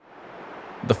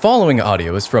The following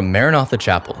audio is from Maranatha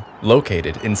Chapel,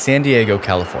 located in San Diego,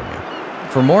 California.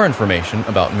 For more information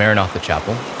about Maranatha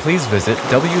Chapel, please visit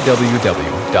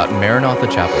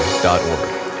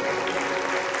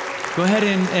www.maranathachapel.org. Go ahead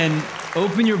and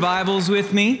open your Bibles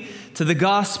with me to the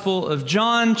Gospel of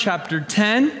John, chapter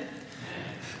 10.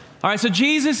 All right, so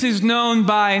Jesus is known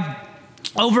by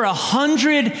over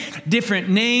 100 different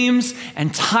names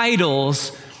and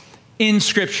titles in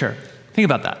Scripture. Think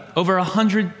about that. Over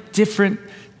 100 different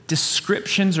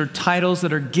descriptions or titles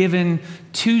that are given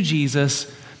to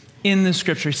Jesus in the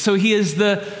Scripture. So he is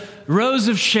the Rose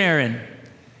of Sharon.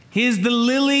 He is the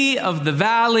Lily of the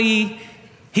Valley.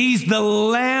 He's the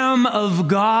Lamb of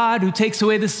God who takes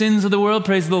away the sins of the world.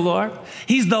 Praise the Lord.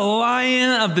 He's the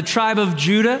Lion of the tribe of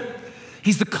Judah.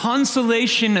 He's the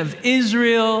consolation of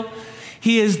Israel.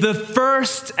 He is the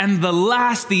first and the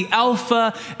last, the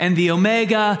Alpha and the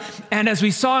Omega. And as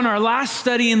we saw in our last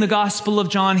study in the Gospel of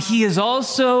John, he is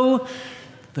also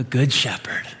the Good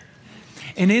Shepherd.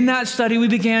 And in that study, we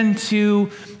began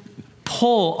to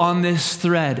pull on this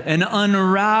thread and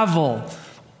unravel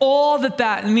all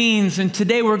that means. And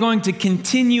today we're going to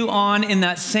continue on in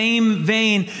that same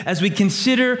vein as we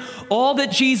consider all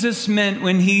that Jesus meant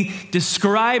when he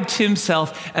described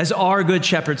himself as our good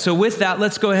shepherd. So with that,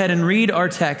 let's go ahead and read our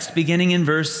text beginning in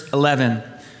verse 11.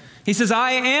 He says,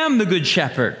 "I am the good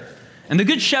shepherd, and the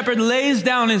good shepherd lays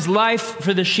down his life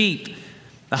for the sheep.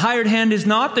 The hired hand is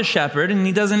not the shepherd, and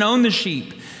he doesn't own the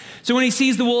sheep. So when he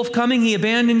sees the wolf coming, he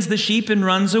abandons the sheep and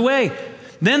runs away.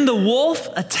 Then the wolf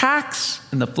attacks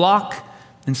the flock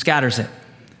and scatters it.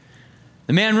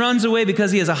 The man runs away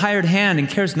because he has a hired hand and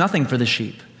cares nothing for the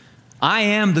sheep. I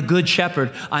am the good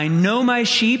shepherd. I know my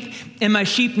sheep, and my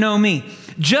sheep know me,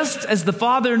 just as the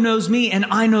Father knows me, and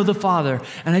I know the Father."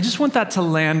 And I just want that to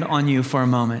land on you for a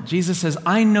moment. Jesus says,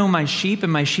 I know my sheep,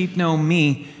 and my sheep know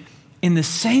me in the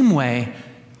same way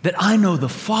that I know the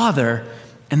Father,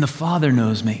 and the Father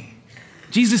knows me.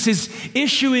 Jesus is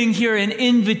issuing here an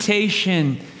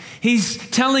invitation. He's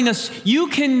telling us, you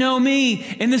can know me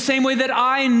in the same way that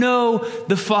I know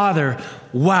the Father.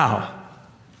 Wow,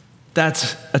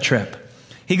 that's a trip.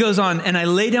 He goes on, "And I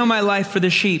lay down my life for the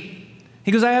sheep."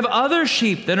 He goes, "I have other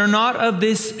sheep that are not of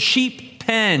this sheep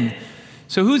pen."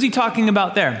 So who's he talking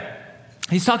about there?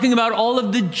 He's talking about all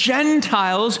of the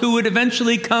Gentiles who would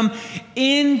eventually come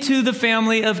into the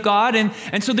family of God. And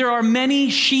so there are many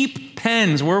sheep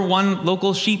pens. We're one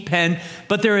local sheep pen,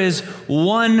 but there is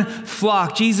one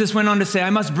flock. Jesus went on to say, I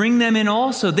must bring them in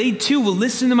also. They too will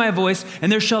listen to my voice,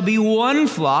 and there shall be one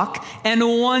flock and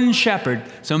one shepherd.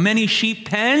 So many sheep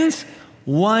pens,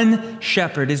 one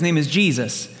shepherd. His name is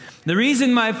Jesus. "The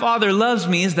reason my Father loves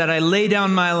me is that I lay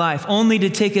down my life, only to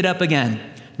take it up again.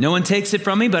 No one takes it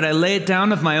from me, but I lay it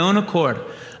down of my own accord.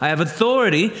 I have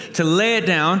authority to lay it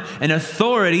down and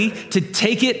authority to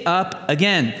take it up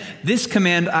again. This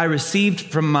command I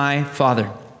received from my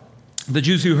Father." The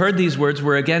Jews who heard these words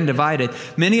were again divided.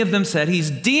 Many of them said,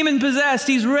 "He's demon-possessed,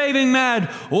 he's raving mad.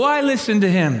 Why listen to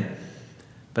him?"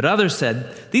 But others said,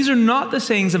 "These are not the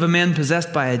sayings of a man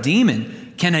possessed by a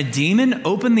demon. Can a demon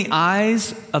open the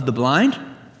eyes of the blind?"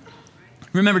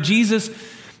 Remember, Jesus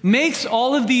makes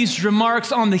all of these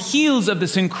remarks on the heels of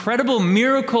this incredible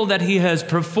miracle that he has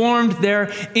performed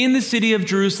there in the city of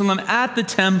Jerusalem at the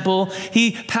temple.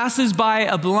 He passes by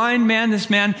a blind man.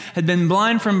 This man had been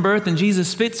blind from birth, and Jesus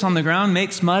spits on the ground,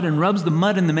 makes mud, and rubs the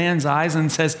mud in the man's eyes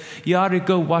and says, "You ought to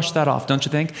go wash that off, don't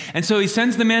you think?" And so he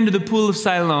sends the man to the pool of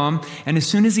Siloam, and as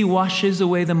soon as he washes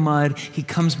away the mud, he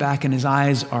comes back and his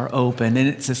eyes are open. And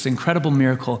it's this incredible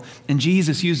miracle. And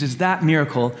Jesus uses that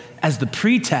miracle as the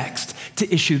pretext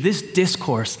to issue this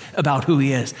discourse about who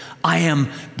he is. I am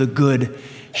the good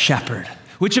shepherd.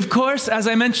 Which, of course, as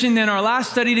I mentioned in our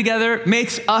last study together,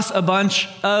 makes us a bunch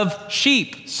of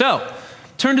sheep. So,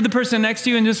 turn to the person next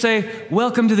to you and just say,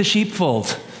 welcome to the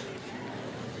sheepfold.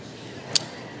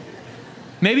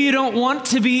 Maybe you don't want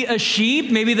to be a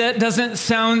sheep. Maybe that doesn't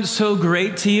sound so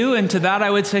great to you. And to that, I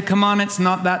would say, come on, it's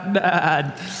not that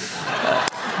bad.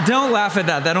 Don't laugh at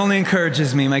that. That only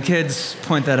encourages me. My kids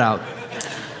point that out.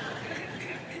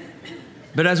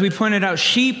 But as we pointed out,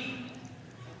 sheep,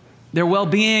 their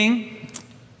well-being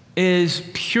is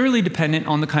purely dependent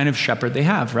on the kind of shepherd they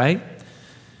have, right?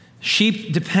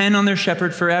 Sheep depend on their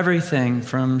shepherd for everything,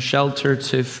 from shelter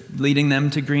to leading them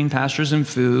to green pastures and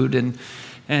food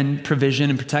and provision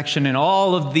and protection and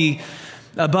all of the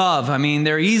above. I mean,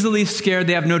 they're easily scared.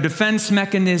 They have no defense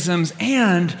mechanisms,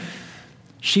 and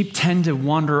sheep tend to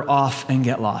wander off and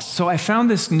get lost. So I found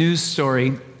this news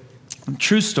story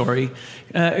True story.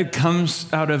 It comes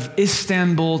out of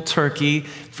Istanbul, Turkey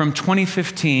from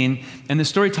 2015. And the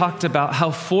story talked about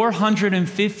how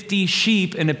 450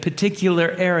 sheep in a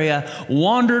particular area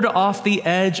wandered off the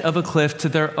edge of a cliff to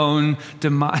their own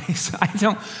demise.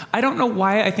 I don't know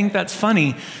why I think that's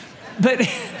funny, but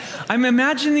I'm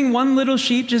imagining one little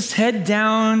sheep just head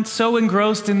down, so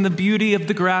engrossed in the beauty of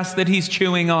the grass that he's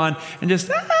chewing on, and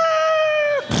just,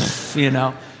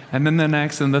 and then the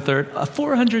next and the third.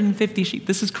 450 sheep.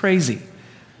 This is crazy.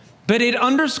 But it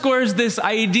underscores this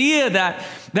idea that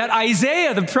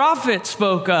Isaiah, the prophet,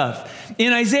 spoke of.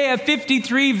 In Isaiah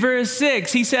 53, verse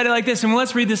 6, he said it like this, and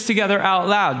let's read this together out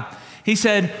loud. He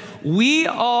said, "We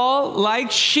all,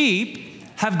 like sheep,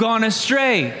 have gone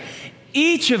astray.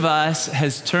 Each of us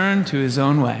has turned to his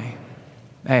own way."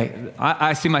 Hey,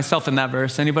 I see myself in that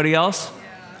verse. Anybody else?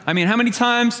 I mean, how many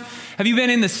times have you been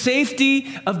in the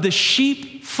safety of the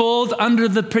sheepfold under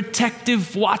the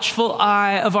protective, watchful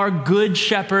eye of our good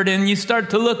shepherd, and you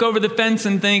start to look over the fence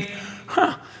and think,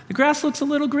 the grass looks a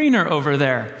little greener over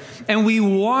there. And we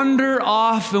wander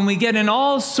off and we get in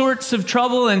all sorts of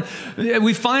trouble and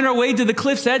we find our way to the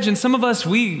cliff's edge, and some of us,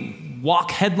 we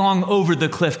walk headlong over the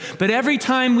cliff. But every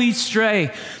time we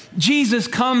stray, Jesus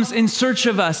comes in search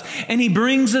of us and he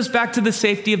brings us back to the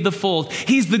safety of the fold.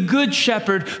 He's the good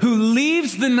shepherd who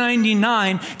leaves the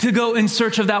 99 to go in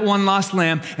search of that one lost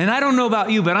lamb. And I don't know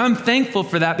about you, but I'm thankful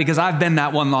for that because I've been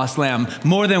that one lost lamb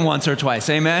more than once or twice.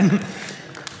 Amen.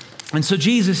 And so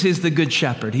Jesus is the good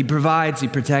shepherd. He provides, he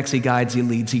protects, he guides, he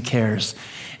leads, he cares,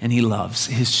 and he loves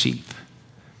his sheep.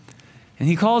 And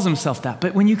he calls himself that.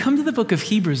 But when you come to the book of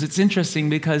Hebrews, it's interesting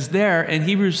because there in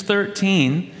Hebrews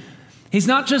 13, he's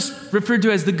not just referred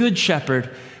to as the good shepherd,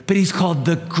 but he's called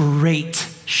the great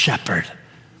shepherd.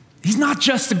 He's not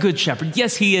just a good shepherd.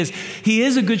 Yes, he is. He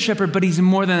is a good shepherd, but he's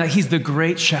more than that. He's the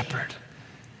great shepherd.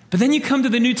 But then you come to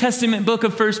the New Testament book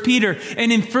of 1 Peter,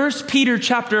 and in 1 Peter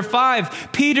chapter 5,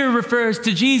 Peter refers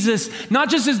to Jesus not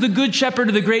just as the good shepherd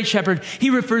or the great shepherd, he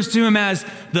refers to him as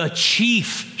the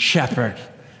chief shepherd.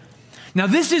 Now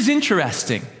this is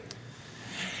interesting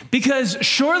because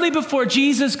shortly before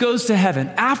Jesus goes to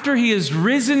heaven, after he is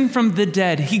risen from the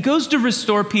dead, he goes to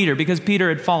restore Peter because Peter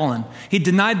had fallen. He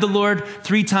denied the Lord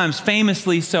 3 times,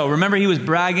 famously so. Remember, he was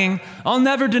bragging, "I'll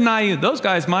never deny you. Those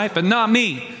guys might, but not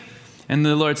me." And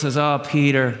the Lord says, "Oh,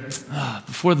 Peter,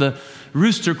 before the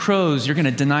rooster crows, you're going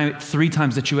to deny 3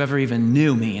 times that you ever even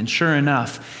knew me." And sure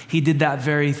enough, he did that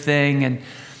very thing.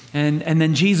 And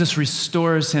then Jesus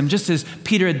restores him. Just as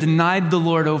Peter had denied the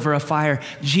Lord over a fire,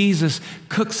 Jesus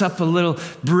cooks up a little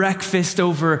breakfast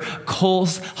over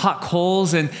coals, hot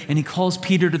coals, and he calls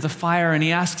Peter to the fire and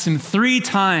he asks him 3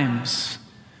 times,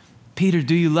 "Peter,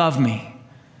 do you love me?"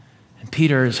 And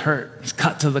Peter is hurt. He's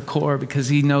cut to the core because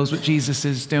he knows what Jesus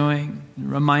is doing,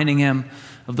 reminding him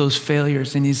of those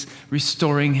failures, and he's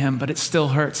restoring him, but it still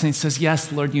hurts. And he says,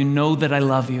 "Yes, Lord, you know that I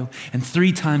love you." And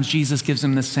 3 times Jesus gives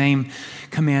him the same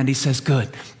command. He says, "Good,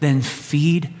 then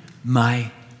feed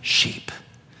my sheep.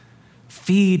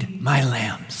 Feed my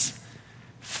lambs.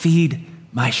 Feed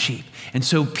my sheep." And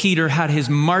so Peter had his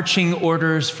marching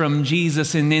orders from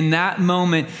Jesus. And in that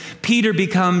moment, Peter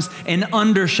becomes an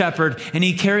under shepherd and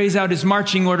he carries out his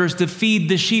marching orders to feed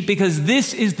the sheep, because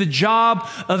this is the job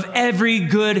of every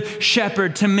good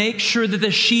shepherd, to make sure that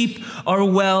the sheep are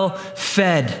well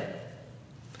fed.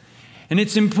 And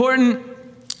it's important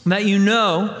that you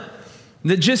know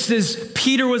that just as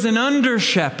Peter was an under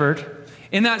shepherd,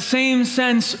 in that same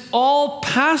sense, all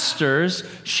pastors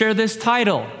share this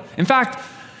title. In fact,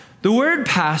 the word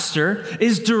pastor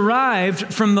is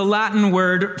derived from the Latin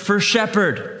word for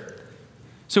shepherd.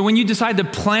 So when you decide to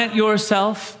plant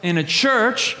yourself in a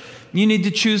church, you need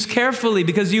to choose carefully,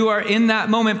 because you are in that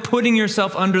moment putting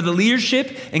yourself under the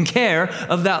leadership and care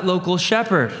of that local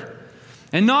shepherd.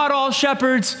 And not all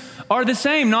shepherds are the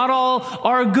same. Not all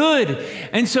are good.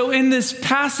 And so in this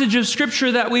passage of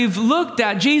scripture that we've looked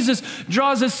at, Jesus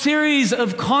draws a series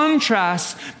of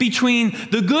contrasts between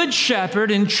the good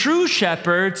shepherd and true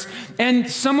shepherds and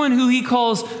someone who he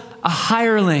calls a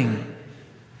hireling.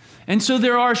 And so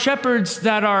there are shepherds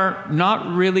that are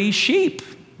not really sheep.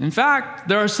 In fact,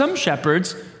 there are some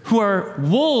shepherds who are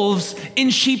wolves in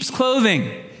sheep's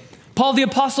clothing. Paul the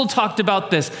Apostle talked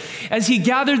about this as he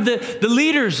gathered the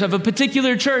leaders of a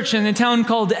particular church in a town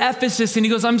called Ephesus. And he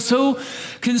goes, "I'm so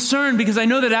concerned because I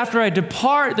know that after I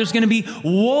depart, there's going to be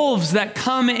wolves that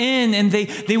come in and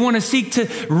they want to seek to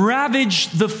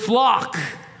ravage the flock."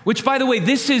 Which, by the way,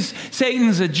 this is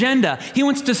Satan's agenda. He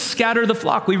wants to scatter the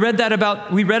flock. We read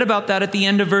about that at the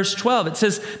end of verse 12. It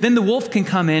says, "Then the wolf can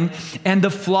come in and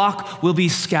the flock will be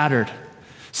scattered."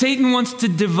 Satan wants to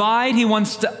divide. He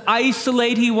wants to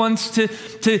isolate. He wants to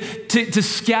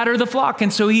scatter the flock.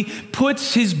 And so he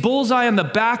puts his bullseye on the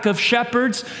back of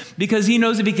shepherds because he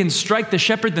knows if he can strike the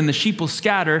shepherd, then the sheep will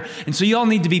scatter. And so you all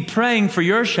need to be praying for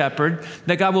your shepherd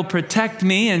that God will protect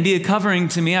me and be a covering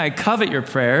to me. I covet your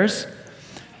prayers.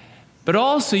 But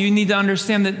also you need to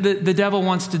understand that the devil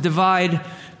wants to divide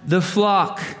the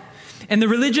flock. And the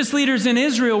religious leaders in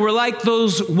Israel were like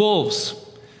those wolves.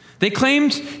 They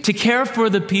claimed to care for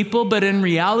the people, but in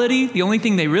reality, the only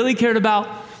thing they really cared about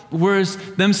was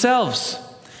themselves.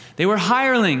 They were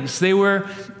hirelings. They were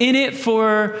in it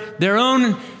for their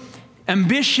own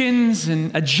ambitions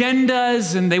and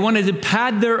agendas, and they wanted to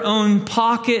pad their own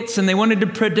pockets, and they wanted to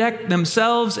protect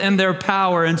themselves and their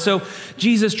power. And so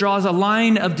Jesus draws a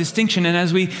line of distinction. And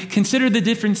as we consider the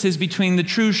differences between the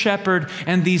true shepherd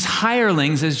and these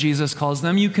hirelings, as Jesus calls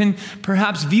them, you can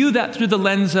perhaps view that through the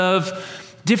lens of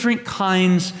different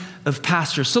kinds of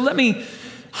pastors. So let me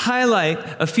highlight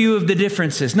a few of the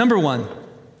differences. Number one,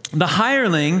 the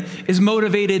hireling is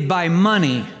motivated by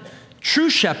money.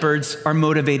 True shepherds are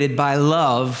motivated by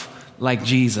love, like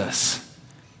Jesus.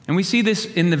 And we see this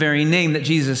in the very name that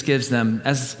Jesus gives them.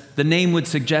 As the name would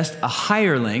suggest, a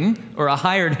hireling or a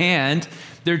hired hand,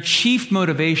 their chief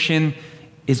motivation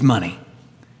is money.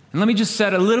 And let me just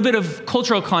set a little bit of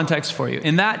cultural context for you.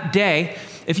 In that day,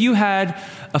 if you had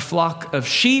a flock of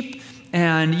sheep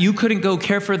and you couldn't go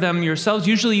care for them yourselves,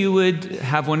 usually you would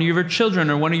have one of your children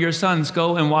or one of your sons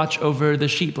go and watch over the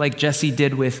sheep like Jesse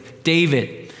did with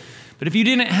David. But if you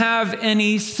didn't have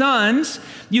any sons,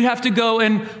 you'd have to go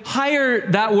and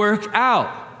hire that work out.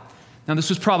 Now, this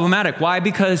was problematic. Why?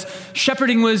 Because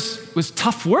shepherding was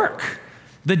tough work.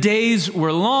 The days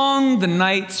were long, the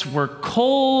nights were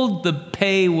cold, the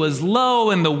pay was low,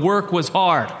 and the work was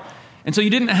hard. And so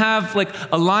you didn't have like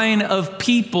a line of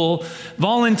people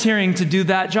volunteering to do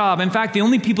that job. In fact, the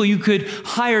only people you could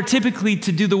hire typically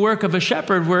to do the work of a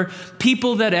shepherd were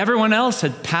people that everyone else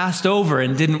had passed over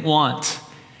and didn't want.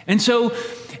 And so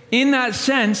in that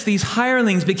sense, these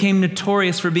hirelings became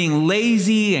notorious for being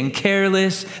lazy and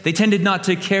careless. They tended not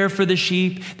to care for the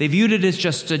sheep. They viewed it as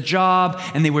just a job,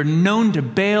 and they were known to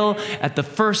bail at the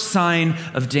first sign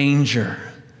of danger.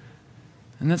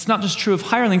 And that's not just true of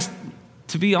hirelings.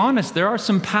 To be honest, there are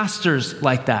some pastors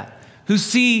like that who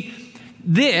see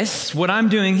this, what I'm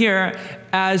doing here,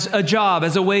 as a job,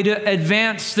 as a way to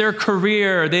advance their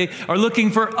career. They are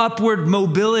looking for upward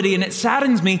mobility. And it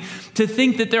saddens me to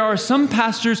think that there are some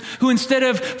pastors who, instead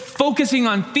of focusing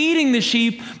on feeding the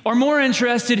sheep, are more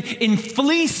interested in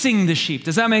fleecing the sheep.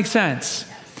 Does that make sense?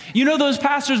 You know those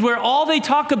pastors where all they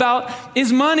talk about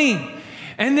is money.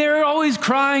 And they're always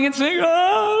crying and saying,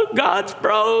 oh, God's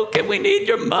broke and we need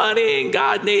your money and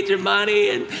God needs your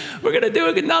money and we're going to do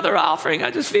another offering.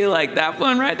 I just feel like that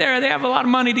one right there, they have a lot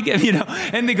of money to give,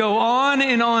 and they go on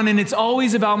and it's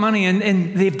always about money.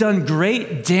 And they've done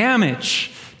great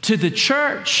damage to the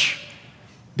church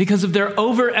because of their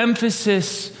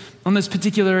overemphasis on this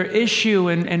particular issue.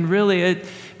 And really,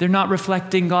 they're not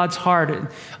reflecting God's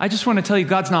heart. I just want to tell you,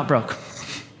 God's not broke.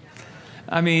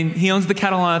 I mean, he owns the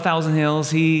cattle on 1,000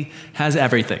 hills. He has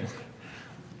everything.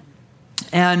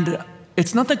 And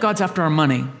it's not that God's after our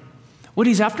money. What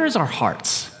he's after is our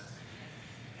hearts.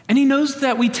 And he knows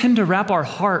that we tend to wrap our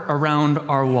heart around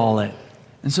our wallet.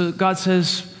 And so God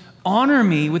says, honor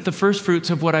me with the first fruits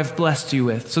of what I've blessed you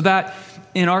with. So that,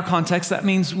 in our context, that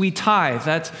means we tithe.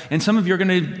 And some of you are going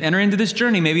to enter into this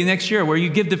journey maybe next year where you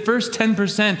give the first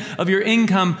 10% of your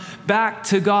income back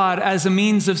to God as a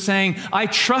means of saying, I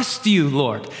trust you,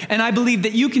 Lord. And I believe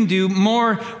that you can do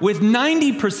more with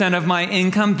 90% of my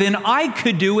income than I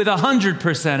could do with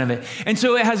 100% of it. And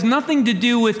so it has nothing to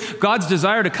do with God's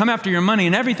desire to come after your money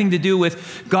and everything to do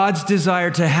with God's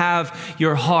desire to have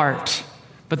your heart.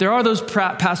 But there are those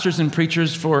pastors and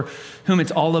preachers for whom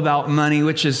it's all about money,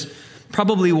 which is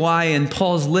probably why in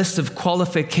Paul's list of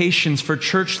qualifications for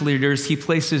church leaders, he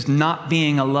places not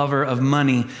being a lover of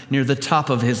money near the top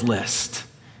of his list.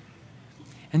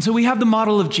 And so we have the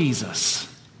model of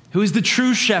Jesus, who is the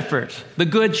true shepherd, the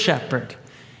good shepherd.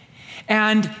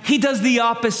 And he does the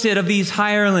opposite of these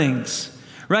hirelings,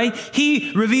 right?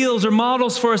 He reveals or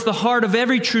models for us the heart of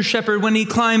every true shepherd when he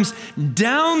climbs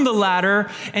down the ladder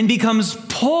and becomes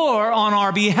poor on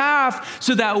our behalf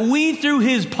so that we, through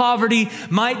his poverty,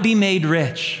 might be made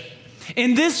rich.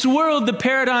 In this world, the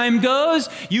paradigm goes,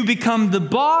 you become the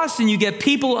boss and you get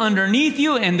people underneath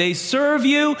you and they serve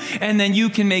you and then you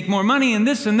can make more money and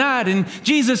this and that. And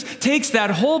Jesus takes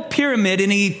that whole pyramid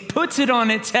and he puts it on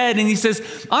its head and he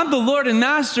says, I'm the Lord and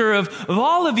master of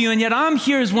all of you, and yet I'm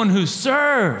here as one who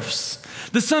serves.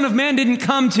 The Son of Man didn't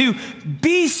come to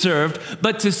be served,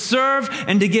 but to serve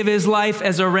and to give his life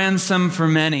as a ransom for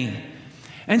many.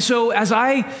 And so as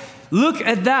I look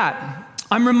at that,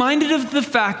 I'm reminded of the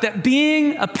fact that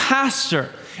being a pastor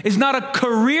is not a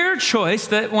career choice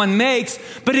that one makes,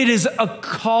 but it is a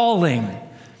calling.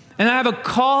 And I have a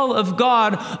call of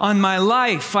God on my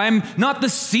life. I'm not the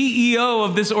CEO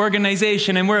of this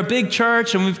organization, and we're a big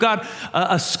church, and we've got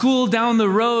a school down the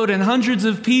road and hundreds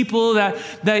of people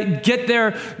that get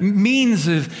their means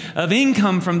of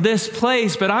income from this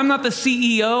place. But I'm not the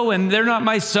CEO, and they're not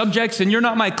my subjects, and you're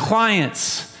not my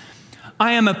clients.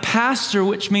 I am a pastor,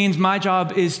 which means my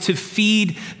job is to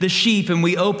feed the sheep, and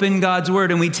we open God's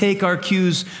word and we take our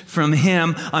cues from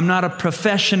him. I'm not a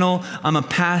professional, I'm a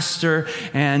pastor,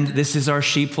 and this is our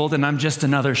sheepfold, and I'm just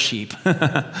another sheep.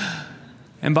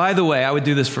 And by the way, I would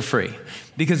do this for free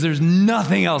because there's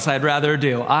nothing else I'd rather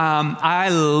do. I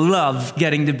love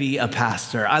getting to be a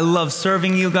pastor. I love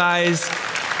serving you guys.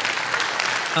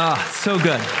 So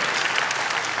good.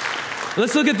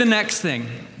 Let's look at the next thing.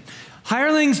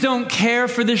 Hirelings don't care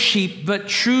for the sheep, but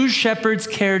true shepherds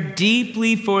care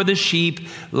deeply for the sheep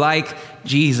like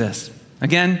Jesus.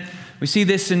 Again, we see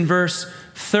this in verse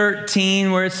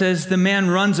 13 where it says, the man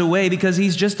runs away because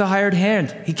he's just a hired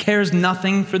hand. He cares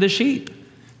nothing for the sheep.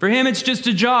 For him, it's just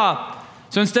a job.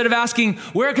 So instead of asking,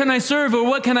 where can I serve or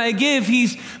what can I give?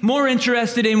 He's more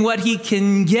interested in what he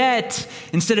can get.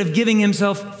 Instead of giving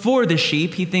himself for the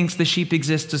sheep, he thinks the sheep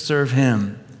exist to serve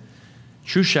him.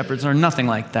 True shepherds are nothing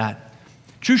like that.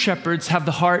 True shepherds have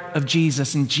the heart of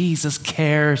Jesus, and Jesus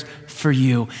cares for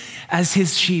you. As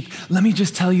his sheep, let me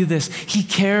just tell you this. He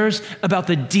cares about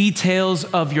the details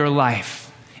of your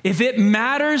life. If it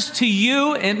matters to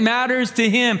you, it matters to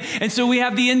him. And so we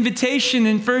have the invitation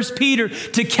in 1 Peter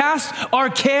to cast our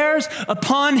cares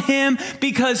upon him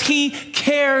because he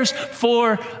cares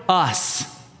for us.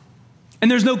 And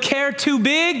there's no care too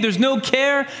big, there's no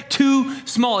care too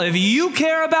small. If you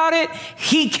care about it,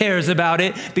 he cares about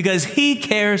it because he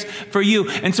cares for you.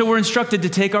 And so we're instructed to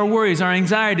take our worries, our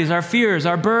anxieties, our fears,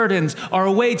 our burdens, our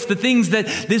weights, the things that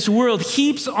this world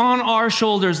heaps on our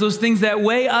shoulders, those things that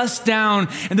weigh us down.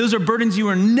 And those are burdens you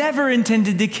were never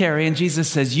intended to carry. And Jesus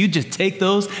says, you just take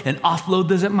those and offload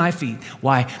those at my feet.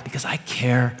 Why? Because I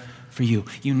care for you,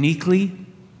 uniquely,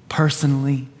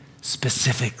 personally,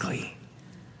 specifically.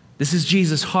 This is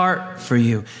Jesus' heart for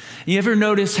you. You ever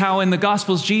notice how in the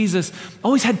Gospels, Jesus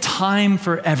always had time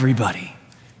for everybody?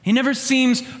 He never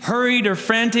seems hurried or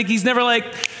frantic. He's never like,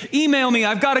 email me,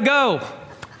 I've got to go.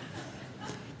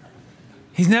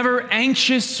 He's never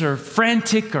anxious or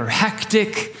frantic or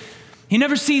hectic. He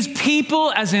never sees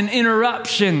people as an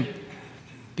interruption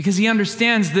because he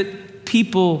understands that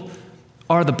people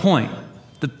are the point.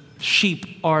 Sheep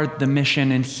are the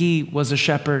mission, and he was a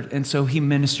shepherd, and so he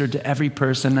ministered to every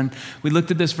person. And we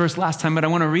looked at this verse last time, but I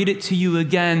want to read it to you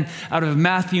again out of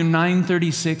Matthew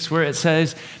 9:36, where it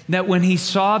says that when he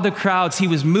saw the crowds, he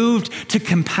was moved to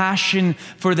compassion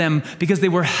for them because they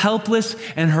were helpless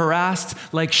and harassed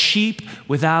like sheep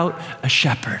without a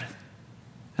shepherd.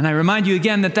 And I remind you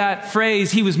again that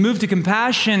phrase, he was moved to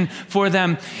compassion for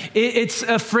them, it's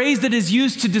a phrase that is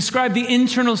used to describe the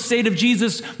internal state of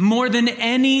Jesus more than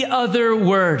any other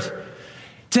word.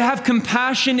 To have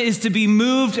compassion is to be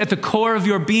moved at the core of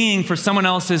your being for someone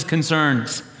else's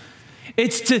concerns.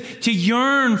 It's to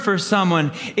yearn for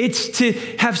someone. It's to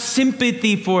have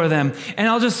sympathy for them. And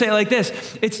I'll just say it like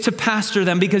this. It's to pastor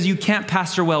them because you can't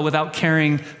pastor well without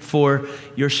caring for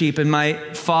your sheep. And my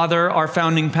father, our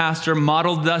founding pastor,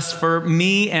 modeled this for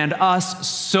me and us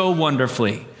so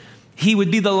wonderfully. He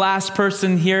would be the last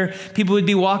person here. People would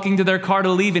be walking to their car to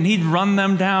leave, and he'd run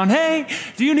them down. Hey,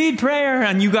 do you need prayer?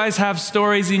 And you guys have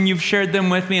stories, and you've shared them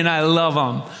with me, and I love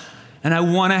them. And I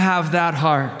want to have that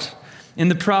heart. In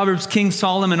the Proverbs, King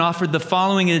Solomon offered the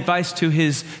following advice to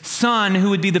his son, who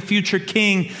would be the future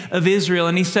king of Israel.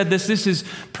 And he said this is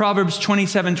Proverbs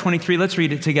 27:23. Let's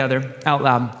read it together out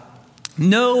loud.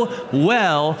 Know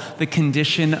well the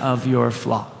condition of your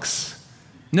flocks.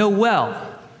 Know well.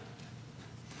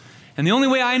 And the only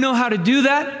way I know how to do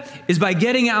that is by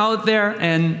getting out there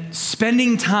and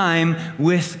spending time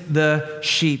with the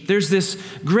sheep. There's this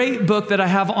great book that I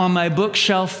have on my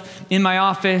bookshelf in my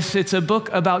office. It's a book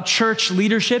about church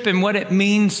leadership and what it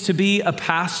means to be a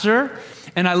pastor.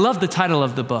 And I love the title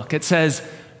of the book. It says,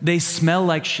 They Smell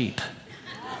Like Sheep.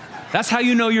 That's how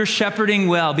you know you're shepherding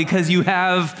well, because you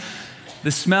have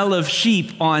the smell of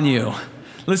sheep on you.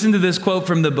 Listen to this quote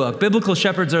from the book. Biblical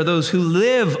shepherds are those who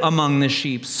live among the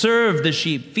sheep, serve the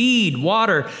sheep, feed,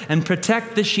 water, and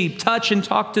protect the sheep, touch and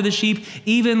talk to the sheep,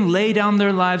 even lay down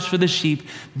their lives for the sheep.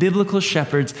 Biblical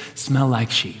shepherds smell like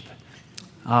sheep.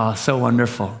 Oh, so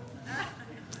wonderful.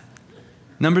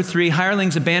 Number 3,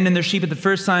 hirelings abandon their sheep at the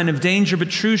first sign of danger, but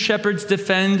true shepherds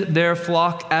defend their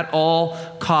flock at all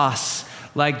costs,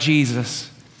 like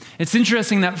Jesus. It's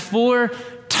interesting that 4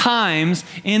 times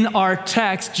in our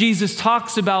text, Jesus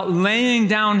talks about laying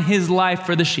down his life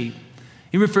for the sheep.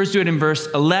 He refers to it in verse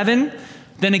 11,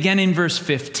 then again in verse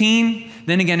 15,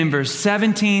 then again in verse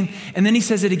 17, and then he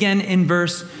says it again in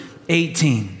verse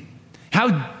 18.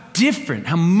 How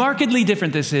markedly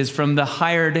different this is from the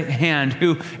hired hand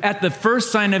who at the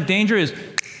first sign of danger is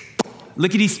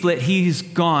lickety-split, he's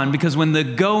gone, because when the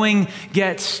going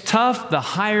gets tough, the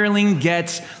hireling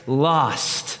gets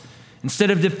lost.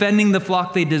 Instead of defending the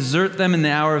flock, they desert them in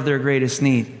the hour of their greatest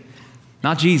need.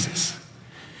 Not Jesus.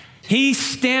 He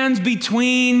stands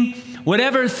between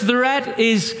whatever threat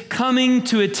is coming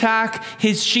to attack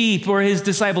his sheep or his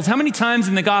disciples. How many times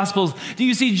in the Gospels do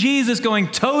you see Jesus going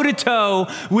toe-to-toe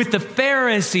with the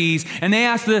Pharisees, and they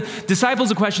ask the disciples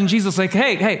a question, Jesus is like,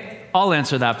 hey, I'll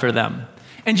answer that for them.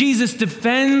 And Jesus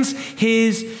defends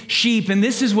his sheep, and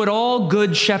this is what all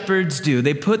good shepherds do.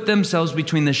 They put themselves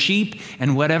between the sheep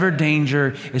and whatever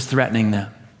danger is threatening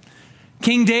them.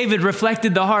 King David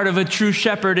reflected the heart of a true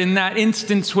shepherd in that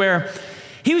instance where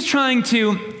he was trying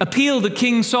to appeal to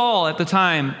King Saul at the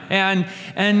time and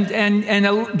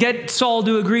get Saul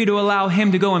to agree to allow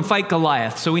him to go and fight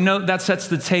Goliath. So we know that sets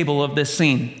the table of this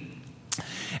scene.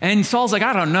 And Saul's like,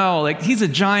 I don't know, like he's a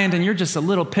giant and you're just a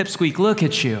little pipsqueak, look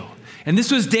at you. And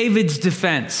this was David's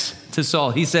defense to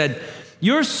Saul. He said,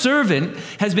 your servant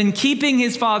has been keeping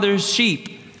his father's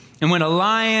sheep. And when a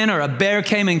lion or a bear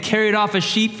came and carried off a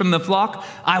sheep from the flock,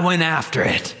 I went after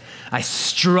it. I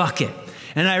struck it.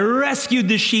 And I rescued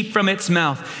the sheep from its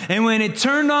mouth. And when it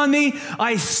turned on me,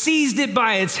 I seized it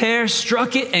by its hair,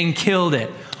 struck it, and killed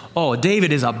it. Oh,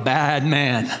 David is a bad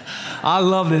man. I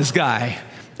love this guy.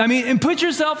 I mean, and put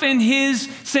yourself in his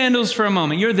sandals for a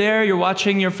moment. You're there, you're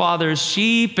watching your father's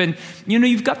sheep, and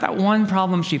you've got that one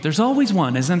problem sheep. There's always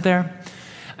one, isn't there?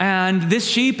 And this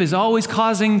sheep is always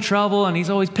causing trouble, and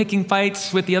he's always picking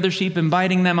fights with the other sheep and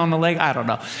biting them on the leg. I don't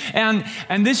know. And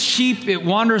this sheep, it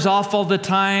wanders off all the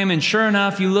time, and sure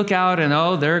enough, you look out, and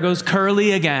oh, there goes Curly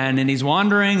again, and he's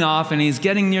wandering off, and he's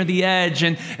getting near the edge,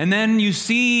 and then you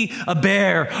see a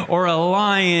bear or a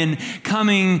lion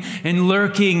coming and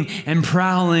lurking and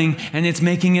prowling, and it's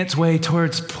making its way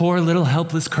towards poor little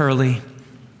helpless Curly.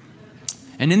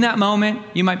 And in that moment,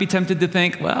 you might be tempted to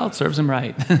think, well, it serves him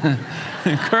right.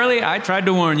 Curly, I tried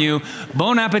to warn you.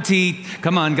 Bon appetit.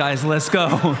 Come on, guys, let's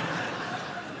go.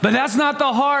 But that's not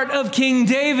the heart of King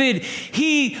David.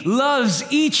 He loves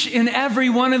each and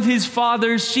every one of his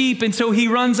father's sheep. And so he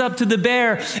runs up to the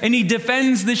bear and he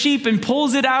defends the sheep and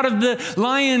pulls it out of the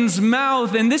lion's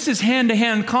mouth. And this is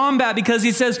hand-to-hand combat because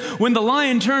he says, when the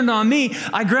lion turned on me,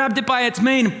 I grabbed it by its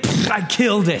mane and I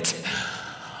killed it.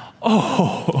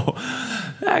 Oh,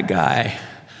 that guy.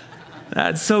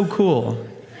 That's so cool.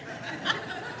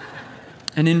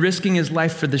 And in risking his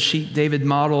life for the sheep, David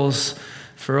models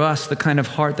for us the kind of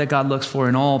heart that God looks for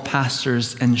in all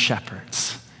pastors and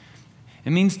shepherds. It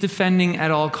means defending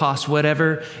at all costs,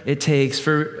 whatever it takes.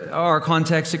 For our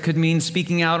context, it could mean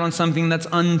speaking out on something that's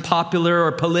unpopular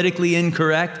or politically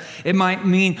incorrect. It might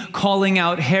mean calling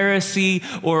out heresy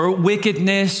or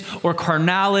wickedness or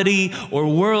carnality or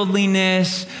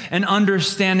worldliness, and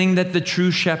understanding that the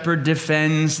true shepherd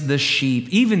defends the sheep,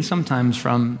 even sometimes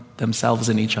from themselves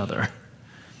and each other.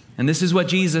 And this is what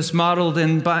Jesus modeled,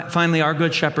 and finally our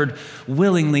good shepherd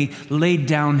willingly laid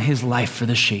down his life for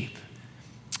the sheep.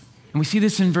 And we see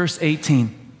this in verse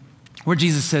 18, where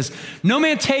Jesus says, no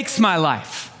man takes my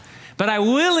life, but I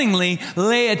willingly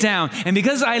lay it down. And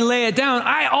because I lay it down,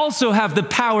 I also have the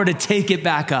power to take it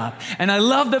back up. And I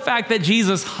love the fact that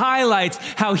Jesus highlights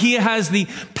how he has the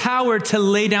power to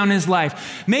lay down his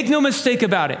life. Make no mistake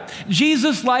about it.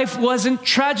 Jesus' life wasn't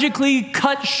tragically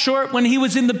cut short when he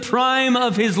was in the prime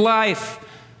of his life.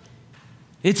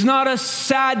 It's not a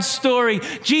sad story.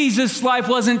 Jesus' life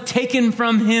wasn't taken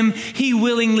from him. He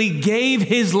willingly gave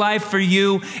his life for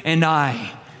you and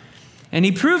I. And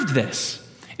he proved this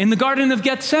in the Garden of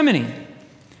Gethsemane.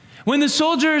 When the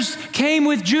soldiers came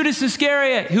with Judas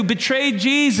Iscariot, who betrayed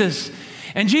Jesus,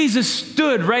 and Jesus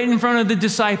stood right in front of the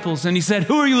disciples and he said,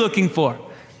 who are you looking for?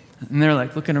 And they're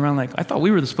like looking around like, I thought we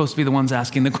were supposed to be the ones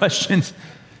asking the questions.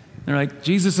 They're like,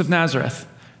 Jesus of Nazareth.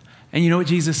 And you know what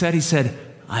Jesus said? He said,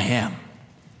 I am.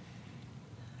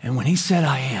 And when he said,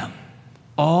 I am,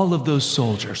 all of those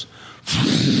soldiers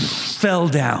fell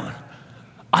down.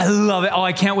 I love it. Oh,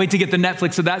 I can't wait to get the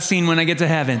Netflix of that scene when I get to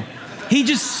heaven. He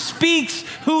just speaks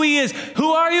who he is. Who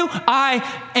are you?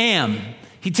 I am.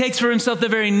 He takes for himself the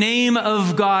very name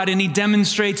of God, and he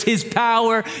demonstrates his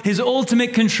power, his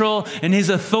ultimate control, and his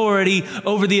authority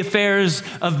over the affairs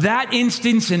of that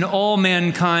instance and all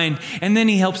mankind. And then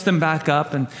he helps them back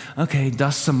up and, okay,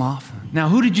 dusts them off. Now,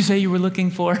 who did you say you were looking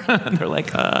for? And they're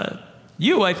like,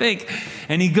 you, I think.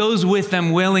 And he goes with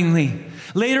them willingly.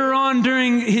 Later on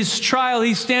during his trial,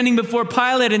 he's standing before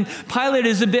Pilate, and Pilate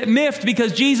is a bit miffed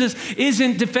because Jesus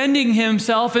isn't defending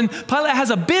himself, and Pilate has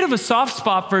a bit of a soft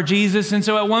spot for Jesus, and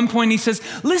so at one point he says,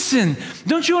 listen,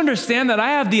 don't you understand that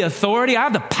I have the authority, I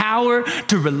have the power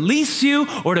to release you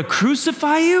or to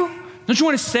crucify you? Don't you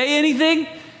want to say anything?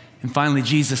 And finally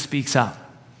Jesus speaks up.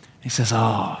 He says,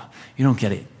 you don't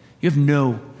get it. You have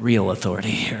no real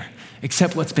authority here,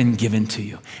 except what's been given to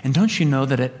you. And don't you know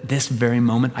that at this very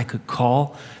moment I could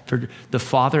call for the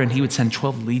Father and he would send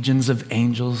 12 legions of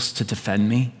angels to defend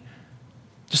me?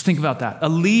 Just think about that. A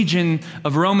legion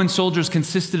of Roman soldiers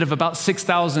consisted of about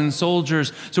 6,000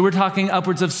 soldiers. So we're talking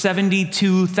upwards of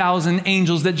 72,000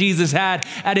 angels that Jesus had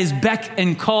at his beck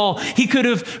and call. He could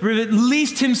have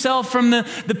released himself from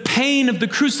the pain of the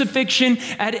crucifixion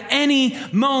at any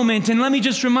moment. And let me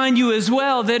just remind you as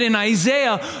well that in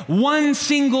Isaiah, one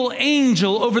single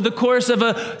angel over the course of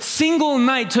a single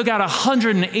night took out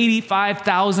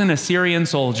 185,000 Assyrian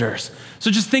soldiers. So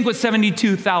just think what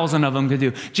 72,000 of them could do.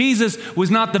 Jesus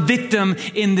was not the victim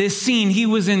in this scene. He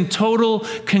was in total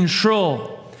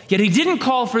control. Yet he didn't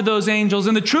call for those angels.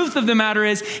 And the truth of the matter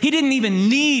is, he didn't even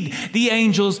need the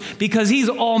angels because he's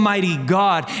Almighty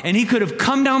God. And he could have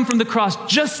come down from the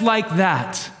cross just like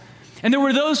that. And there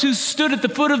were those who stood at the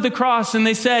foot of the cross and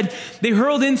they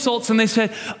hurled insults and they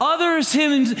said, others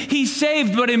he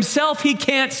saved, but himself he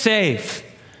can't save.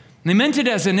 And they meant it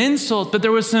as an insult, but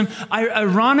there was some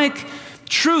ironic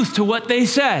truth to what they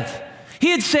said. He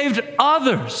had saved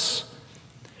others,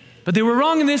 but they were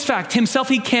wrong in this fact. Himself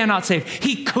he cannot save.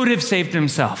 He could have saved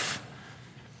himself.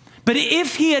 But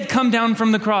if he had come down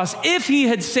from the cross, if he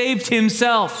had saved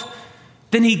himself,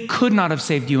 then he could not have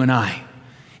saved you and I.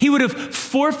 He would have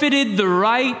forfeited the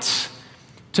right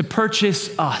to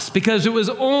purchase us, because it was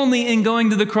only in going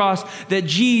to the cross that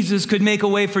Jesus could make a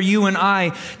way for you and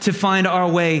I to find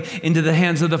our way into the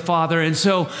hands of the Father. And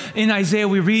so in Isaiah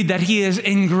we read that he has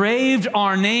engraved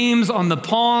our names on the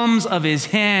palms of his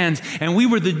hands, and we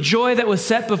were the joy that was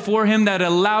set before him that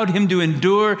allowed him to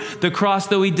endure the cross,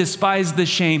 though he despised the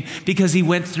shame, because he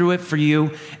went through it for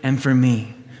you and for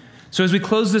me. So as we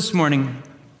close this morning,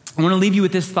 I want to leave you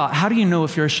with this thought. How do you know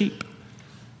if you're a sheep?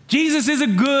 Jesus is a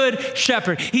good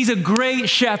shepherd. He's a great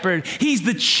shepherd. He's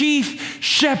the chief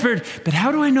shepherd. But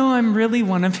how do I know I'm really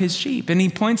one of his sheep? And he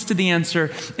points to the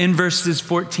answer in verses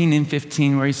 14 and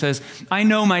 15 where he says, I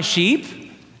know my sheep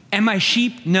and my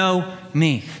sheep know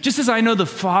me. Just as I know the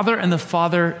Father and the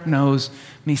Father knows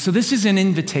me. So this is an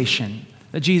invitation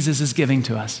that Jesus is giving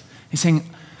to us. He's saying,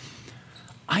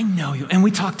 I know you. And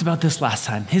we talked about this last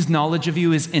time. His knowledge of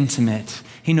you is intimate.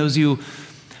 He knows you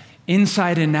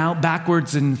inside and out,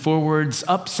 backwards and forwards,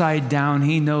 upside down.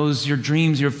 He knows your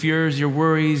dreams, your fears, your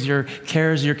worries, your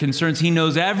cares, your concerns. He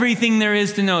knows everything there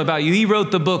is to know about you. He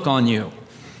wrote the book on you.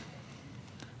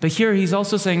 But here he's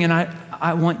also saying, and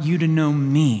I want you to know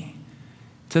me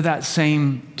to that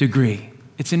same degree.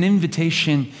 It's an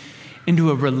invitation into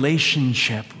a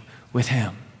relationship with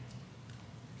him.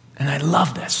 And I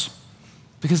love this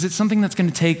because it's something that's going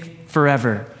to take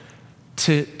forever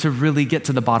to really get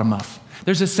to the bottom of.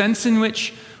 There's a sense in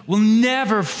which we'll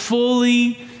never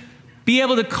fully be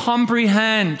able to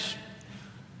comprehend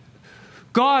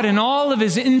God and all of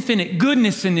his infinite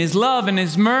goodness and his love and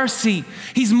his mercy.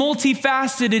 He's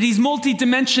multifaceted. He's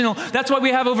multidimensional. That's why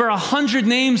we have over 100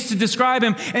 names to describe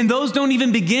him. And those don't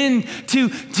even begin to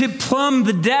plumb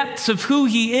the depths of who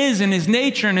he is and his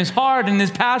nature and his heart and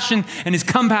his passion and his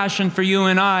compassion for you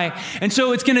and I. And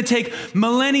so it's going to take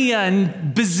millennia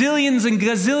and bazillions and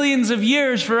gazillions of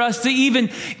years for us to even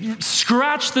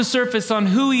scratch the surface on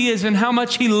who he is and how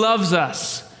much he loves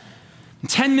us.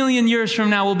 10 million years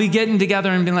from now, we'll be getting together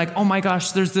and being like, oh my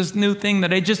gosh, there's this new thing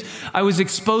that I was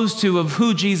exposed to of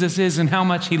who Jesus is and how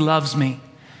much he loves me.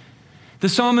 The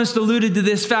psalmist alluded to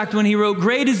this fact when he wrote,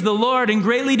 great is the Lord and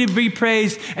greatly to be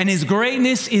praised, and his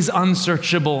greatness is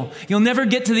unsearchable. You'll never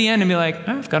get to the end and be like,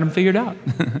 I've got him figured out.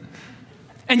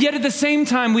 And yet at the same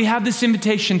time, we have this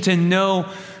invitation to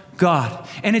know God.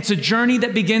 And it's a journey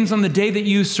that begins on the day that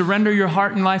you surrender your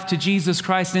heart and life to Jesus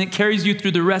Christ, and it carries you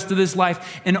through the rest of this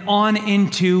life and on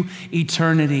into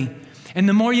eternity. And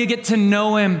the more you get to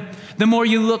know him, the more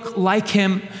you look like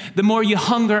him, the more you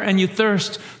hunger and you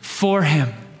thirst for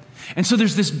him. And so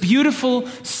there's this beautiful,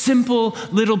 simple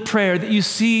little prayer that you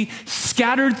see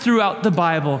scattered throughout the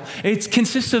Bible. It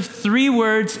consists of 3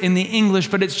 words in the English,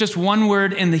 but it's just 1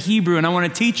 word in the Hebrew, and I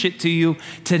want to teach it to you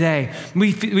today.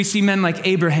 We see men like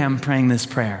Abraham praying this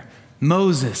prayer.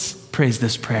 Moses prays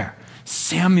this prayer.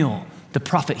 Samuel, the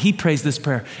prophet, he prays this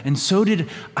prayer, and so did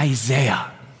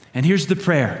Isaiah. And here's the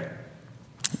prayer.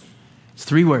 It's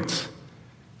 3 words.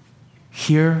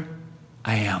 Here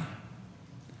I am.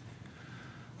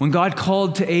 When God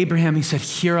called to Abraham, he said,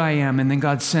 here I am. And then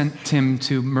God sent him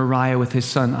to Moriah with his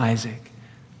son Isaac.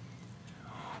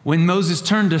 When Moses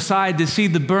turned aside to see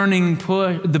the burning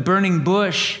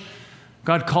bush,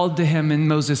 God called to him and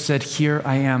Moses said, here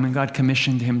I am. And God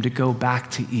commissioned him to go back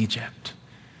to Egypt.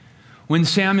 When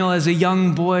Samuel as a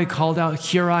young boy called out,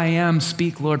 here I am,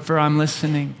 speak Lord, for I'm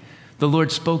listening. The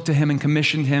Lord spoke to him and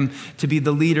commissioned him to be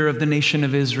the leader of the nation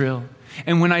of Israel.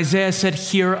 And when Isaiah said,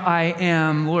 here I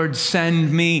am, Lord,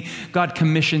 send me, God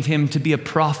commissioned him to be a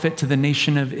prophet to the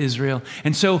nation of Israel.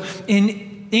 And so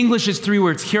in English, it's 3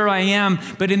 words, here I am,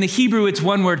 but in the Hebrew, it's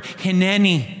 1 word,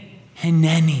 hineni,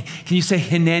 hineni. Can you say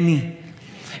hineni?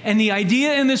 And the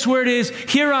idea in this word is,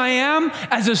 here I am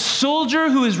as a soldier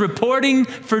who is reporting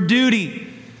for duty.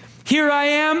 Here I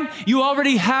am, you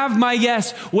already have my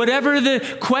yes. Whatever the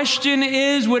question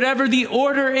is, whatever the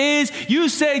order is, you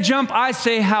say jump, I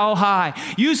say how high.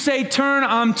 You say turn,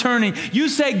 I'm turning. You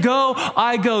say go,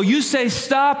 I go. You say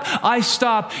stop, I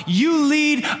stop. You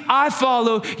lead, I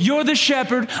follow. You're the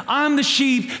shepherd, I'm the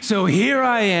sheep. So here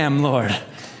I am, Lord.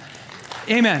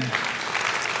 Amen.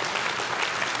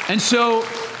 And so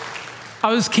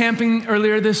I was camping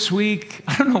earlier this week.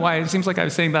 I don't know why. It seems like I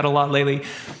was saying that a lot lately.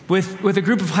 With a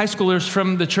group of high schoolers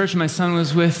from the church. My son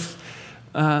was with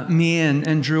me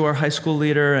and Drew, our high school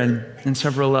leader, and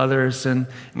several others. And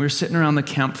we were sitting around the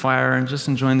campfire and just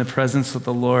enjoying the presence of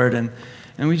the Lord. And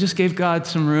we just gave God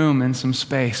some room and some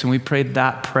space. And we prayed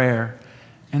that prayer.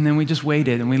 And then we just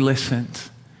waited and we listened.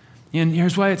 And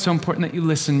here's why it's so important that you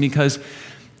listen, because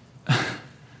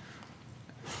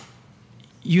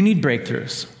you need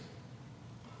breakthroughs.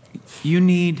 You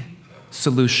need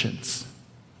solutions.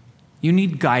 You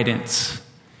need guidance.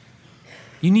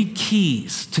 You need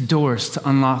keys to doors to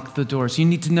unlock the doors. You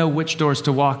need to know which doors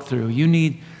to walk through. You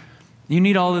need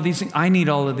all of these things. I need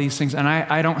all of these things. And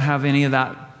I don't have any of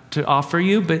that to offer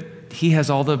you, but He has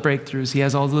all the breakthroughs. He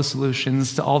has all the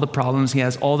solutions to all the problems. He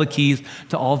has all the keys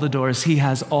to all the doors. He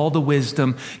has all the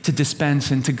wisdom to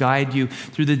dispense and to guide you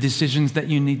through the decisions that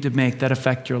you need to make that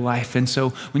affect your life. And so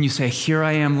when you say, here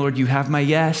I am, Lord, you have my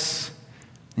yes,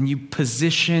 and you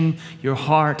position your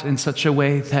heart in such a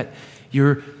way that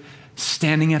you're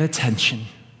standing at attention,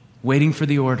 waiting for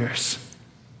the orders,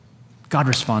 God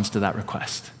responds to that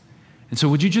request. And so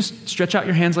would you just stretch out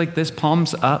your hands like this,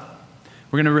 palms up?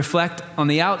 We're going to reflect on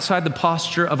the outside, the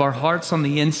posture of our hearts on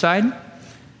the inside. And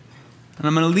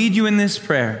I'm going to lead you in this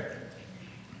prayer.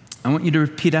 I want you to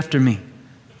repeat after me.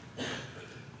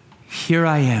 Here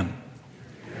I am.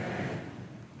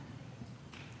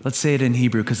 Let's say it in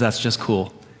Hebrew because that's just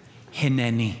cool.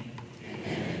 Hineni.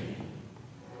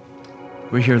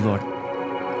 We're here, Lord.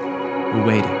 We're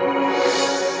waiting.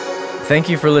 Thank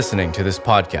you for listening to this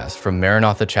podcast from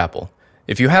Maranatha Chapel.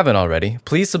 If you haven't already,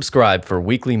 please subscribe for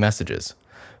weekly messages.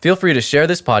 Feel free to share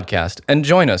this podcast and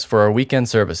join us for our weekend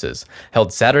services,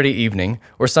 held Saturday evening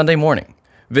or Sunday morning.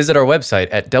 Visit our website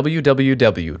at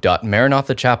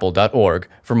www.maranathachapel.org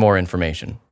for more information.